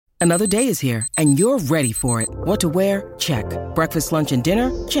Another day is here, and you're ready for it. What to wear? Check. Breakfast, lunch, and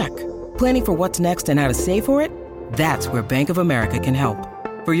dinner? Check. Planning for what's next and how to save for it? That's where Bank of America can help.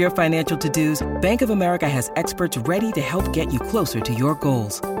 For your financial to-dos, Bank of America has experts ready to help get you closer to your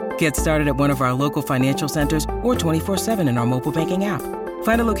goals. Get started at one of our local financial centers or 24/7 in our mobile banking app.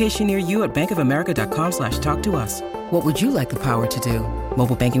 Find a location near you at bankofamerica.com/talktous. What would you like the power to do?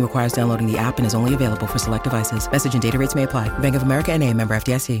 Mobile banking requires downloading the app and is only available for select devices. Message and data rates may apply. Bank of America N.A., member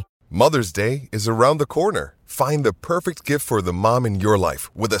FDIC. Mother's Day is around the corner. Find the perfect gift for the mom in your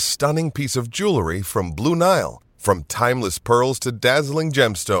life with a stunning piece of jewelry from Blue Nile. From timeless pearls to dazzling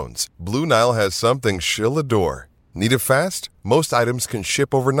gemstones, Blue Nile has something she'll adore. Need it fast? Most items can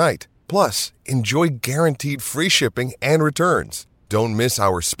ship overnight. Plus, enjoy guaranteed free shipping and returns. Don't miss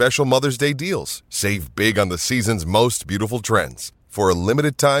our special Mother's Day deals. Save big on the season's most beautiful trends. For a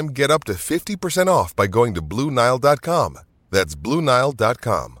limited time, get up to 50% off by going to BlueNile.com. That's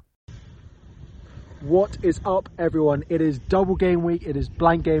BlueNile.com. What is up, everyone? It is double game week, it is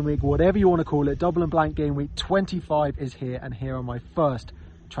blank game week, whatever you want to call it. Double and blank game week 25 is here, and here are my first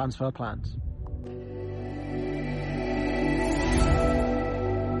transfer plans.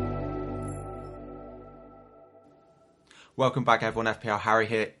 Welcome back, everyone. FPL Harry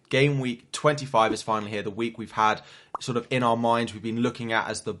here. Game week 25 is finally here. The week we've had sort of in our minds, we've been looking at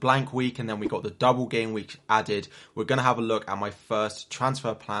as the blank week, and then we got the double game week added. We're going to have a look at my first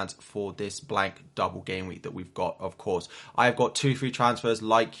transfer plans for this blank double game week that we've got, of course. I've got 2 free transfers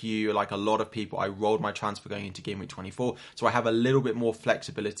like you, like a lot of people. I rolled my transfer going into game week 24, so I have a little bit more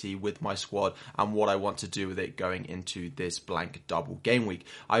flexibility with my squad and what I want to do with it going into this blank double game week.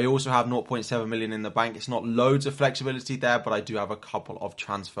 I also have 0.7 million in the bank. It's not loads of flexibility there, but I do have a couple of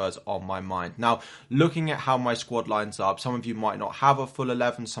transfers on my mind. Now, looking at how my squad lines up, some of you might not have a full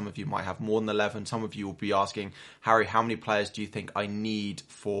 11, some of you might have more than 11, some of you will be asking, Harry, how many players do you think I need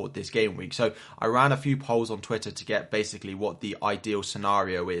for this game week? So I ran a few polls on Twitter to get basically what the ideal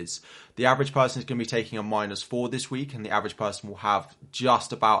scenario is. The average person is going to be taking a -4 this week, and the average person will have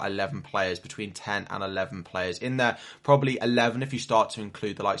just about 11 players, between 10 and 11 players in there. Probably 11 if you start to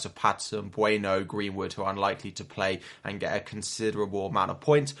include the likes of Patterson, Bueno, Greenwood, who are unlikely to play and get a considerable amount of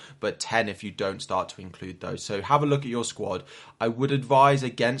points, but 10 if you don't start to include those. So have a look at your squad. I would advise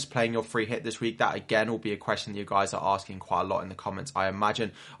against playing your free hit this week. That again will be a question that you guys are asking quite a lot in the comments, I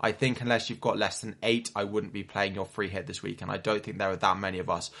imagine. I think unless you've got less than 8, I wouldn't be playing your free hit this week, and I don't think there are that many of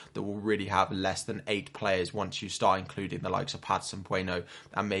us that will really have less than 8 players once you start including the likes of Patterson, Bueno,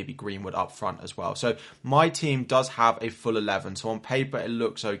 and maybe Greenwood up front as well. So my team does have a full 11, so on paper it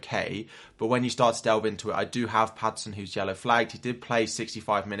looks okay, but when you start to delve into it, I do have Patterson, who's yellow flagged. He did play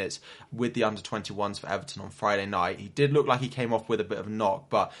 65 minutes with the under-21s for Everton on Friday night. He did look like he came off with a bit of a knock,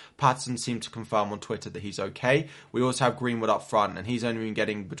 but Patterson seemed to confirm on Twitter that he's okay. We also have Greenwood up front, and he's only been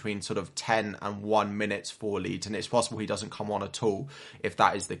getting between sort of 10 and 1 minutes for Leeds, and it's possible he doesn't come on at all if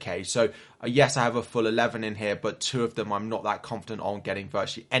that is the case. So yes, I have a full 11 in here, but 2 of them I'm not that confident on getting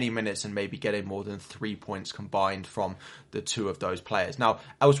virtually any minutes and maybe getting more than 3 points combined from the 2 of those players. Now,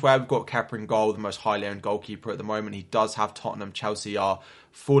 elsewhere, we've got Kepa in goal, the most highly owned goalkeeper at the moment. He does have Tottenham. Chelsea are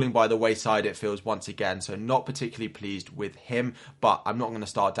falling by the wayside, it feels, once again, so not particularly pleased with him, but I'm not going to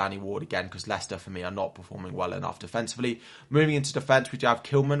start Danny Ward again because Leicester for me are not performing well enough defensively. Moving into defence, we do have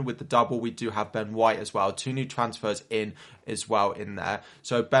Kilman with the double. We do have Ben White as well, 2 new transfers in as well in there.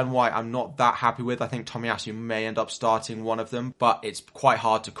 So Ben White I'm not that happy with. I think Tomiyasu may end up starting one of them, but it's quite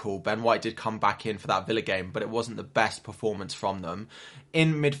hard to call. Ben White did come back in for that Villa game, but it wasn't the best performance from them.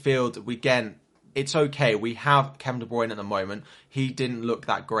 In midfield, it's okay. We have Kevin De Bruyne at the moment. He didn't look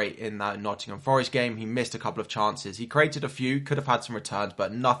that great in that Nottingham Forest game. He missed a couple of chances. He created a few, could have had some returns,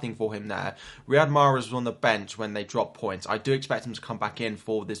 but nothing for him there. Riyad Mahrez was on the bench when they dropped points. I do expect him to come back in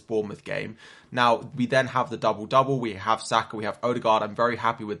for this Bournemouth game. Now, we then have the double-double. We have Saka, we have Odegaard. I'm very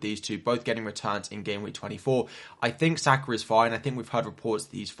happy with these two, both getting returns in game week 24. I think Saka is fine. I think we've heard reports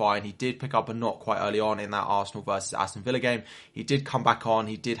that he's fine. He did pick up a knock quite early on in that Arsenal versus Aston Villa game. He did come back on.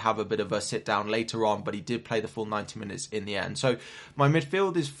 He did have a bit of a sit-down later on, but he did play the full 90 minutes in the end. So my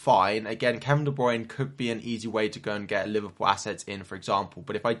midfield is fine. Again, Kevin De Bruyne could be an easy way to go and get Liverpool assets in, for example.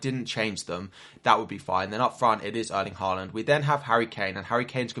 But if I didn't change them, that would be fine. Then up front, it is Erling Haaland. We then have Harry Kane, and Harry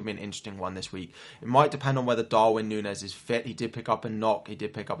Kane's going to be an interesting one this week. It might depend on whether Darwin Núñez is fit. He did pick up a knock. He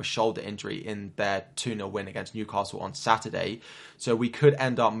did pick up a shoulder injury in their 2-0 win against Newcastle on Saturday. So we could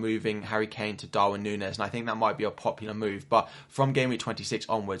end up moving Harry Kane to Darwin Núñez, and I think that might be a popular move. But from game week 26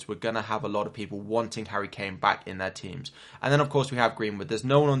 onwards, we're going to have a lot of people wanting Harry Kane back in their teams. And then, of course, we have Greenwood. There's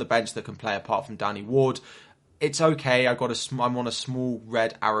no one on the bench that can play apart from Danny Ward. it's okay. I'm on a small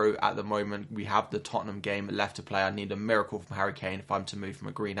red arrow at the moment. We have the Tottenham game left to play. I need a miracle from Harry Kane if I'm to move from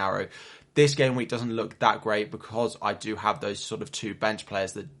a green arrow. This game week doesn't look that great because I do have those sort of two bench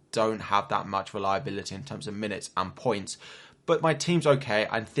players that don't have that much reliability in terms of minutes and points. But my team's okay.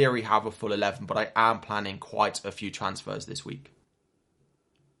 I in theory have a full 11, but I am planning quite a few transfers this week.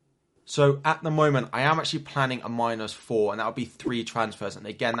 So at the moment, I am actually planning a -4, and that would be 3 transfers. And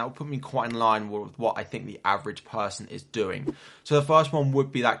again, that would put me quite in line with what I think the average person is doing. So the first one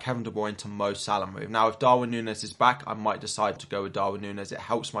would be that Kevin De Bruyne to Mo Salah move. Now, if Darwin Núñez is back, I might decide to go with Darwin Núñez. It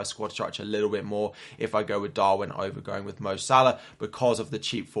helps my squad structure a little bit more if I go with Darwin over going with Mo Salah because of the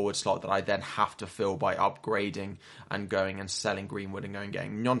cheap forward slot that I then have to fill by upgrading and going and selling Greenwood and going and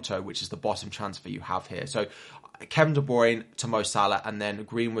getting Gnonto, which is the bottom transfer you have here. So Kevin De Bruyne to Mo Salah and then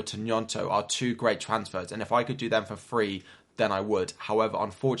Greenwood to Gnonto are 2 great transfers. And if I could do them for free, then I would. However,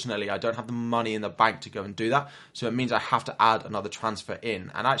 unfortunately, I don't have the money in the bank to go and do that. So it means I have to add another transfer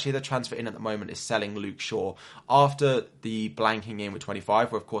in. And actually, the transfer in at the moment is selling Luke Shaw. After the blanking game with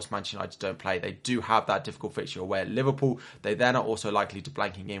 25, where of course Manchester United don't play, they do have that difficult fixture away at Liverpool. They then are also likely to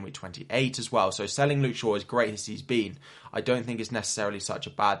blanking game with 28 as well. So selling Luke Shaw, as great as he's been, I don't think it's necessarily such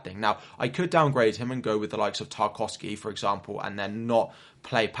a bad thing. Now, I could downgrade him and go with the likes of Tarkowski, for example, and then not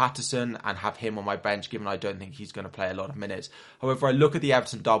play Patterson and have him on my bench, given I don't think he's going to play a lot of minutes. However, I look at the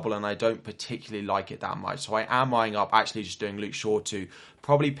Everton double and I don't particularly like it that much. So I am eyeing up actually just doing Luke Shaw to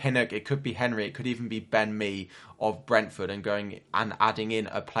probably Pinnock. It could be Henry. It could even be Ben Mee of Brentford and going and adding in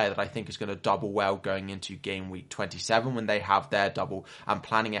a player that I think is going to double well going into game week 27 when they have their double and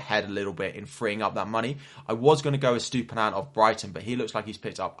planning ahead a little bit in freeing up that money. I was going to go with Stupinan of Brighton, but he looks like he's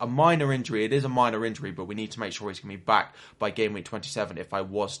picked up a minor injury. It is a minor injury, but we need to make sure he's going to be back by game week 27 if I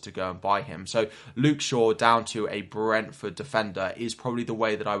was to go and buy him. So Luke Shaw down to a Brentford defender is probably the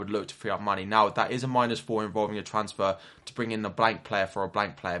way that I would look to free up money. Now, that is a -4 involving a transfer to bring in a blank player for a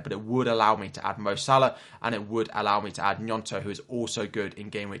blank player, but it would allow me to add Mo Salah and it would allow me to add Gnonto, who is also good in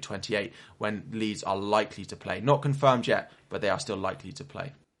game week 28 when Leeds are likely to play. Not confirmed yet, but they are still likely to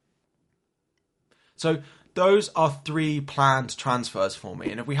play. So those are 3 planned transfers for me.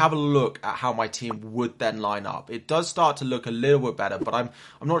 And if we have a look at how my team would then line up, it does start to look a little bit better, but I'm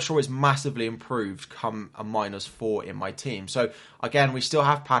not sure it's massively improved come a -4 in my team. So again, we still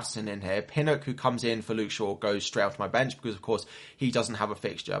have Patterson in here. Pinnock, who comes in for Luke Shaw, goes straight off my bench because, of course, he doesn't have a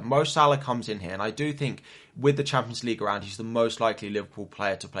fixture. Mo Salah comes in here, and I do think with the Champions League around, he's the most likely Liverpool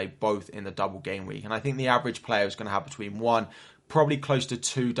player to play both in the double game week. And I think the average player is going to have between 1, probably close to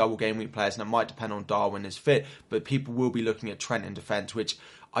 2 double game week players, and it might depend on Darwin is fit, but people will be looking at Trent in defence, which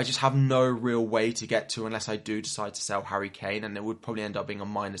I just have no real way to get to unless I do decide to sell Harry Kane, and it would probably end up being a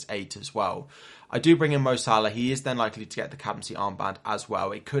 -8 as well. I do bring in Mo Salah. He is then likely to get the captaincy armband as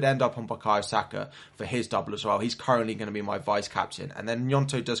well. It could end up on Bukayo Saka for his double as well. He's currently going to be my vice captain, and then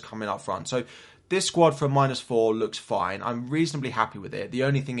Gnonto does come in up front. So this squad for a -4 looks fine. I'm reasonably happy with it. The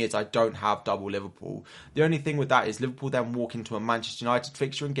only thing is I don't have double Liverpool. The only thing with that is Liverpool then walk into a Manchester United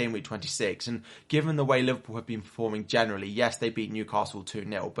fixture in game week 26. And given the way Liverpool have been performing generally, yes, they beat Newcastle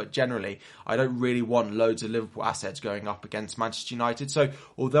 2-0. But generally, I don't really want loads of Liverpool assets going up against Manchester United. So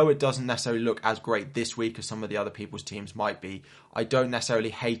although it doesn't necessarily look as great this week as some of the other people's teams might be, I don't necessarily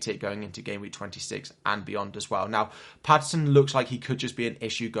hate it going into game week 26 and beyond as well. Now, Patterson looks like he could just be an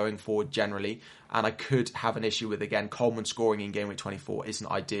issue going forward generally. And I could have an issue with, again, Coleman scoring in game week 24 isn't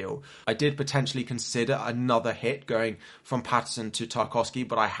ideal. I did potentially consider another hit going from Patterson to Tarkowski,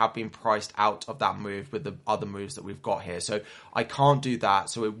 but I have been priced out of that move with the other moves that we've got here. So I can't do that.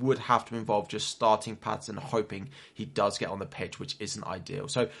 So it would have to involve just starting Patterson, hoping he does get on the pitch, which isn't ideal.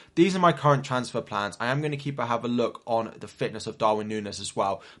 So these are my current transfer plans. I am going to have a look on the fitness of Darwin Núñez as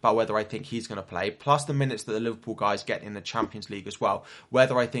well, about whether I think he's going to play, plus the minutes that the Liverpool guys get in the Champions League as well,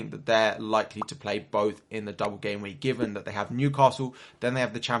 whether I think that they're likely to play both in the double game week, given that they have Newcastle, then they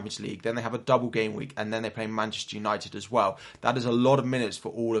have the Champions League, then they have a double game week, and then they play Manchester United as well. That is a lot of minutes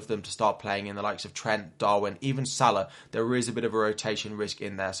for all of them to start playing in the likes of Trent, Darwin, even Salah. There is a bit of a rotation risk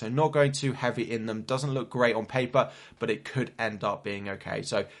in there, so not going too heavy in them. Doesn't look great on paper, but it could end up being okay.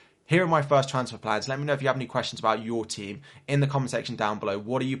 So here are my first transfer plans. Let me know if you have any questions about your team in the comment section down below.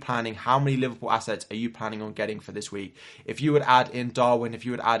 What are you planning? How many Liverpool assets are you planning on getting for this week? If you would add in Darwin, if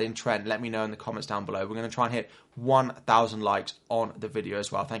you would add in Trent, let me know in the comments down below. We're going to try and hit 1,000 likes on the video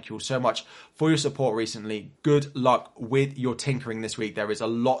as well. Thank you all so much for your support recently. Good luck with your tinkering this week. There is a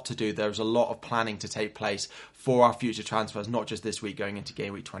lot to do. There is a lot of planning to take place for our future transfers, not just this week, going into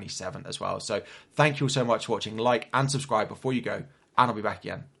game week 27 as well. So thank you all so much for watching. Like and subscribe before you go, and I'll be back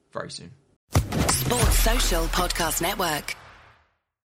again very soon. Sports Social Podcast Network.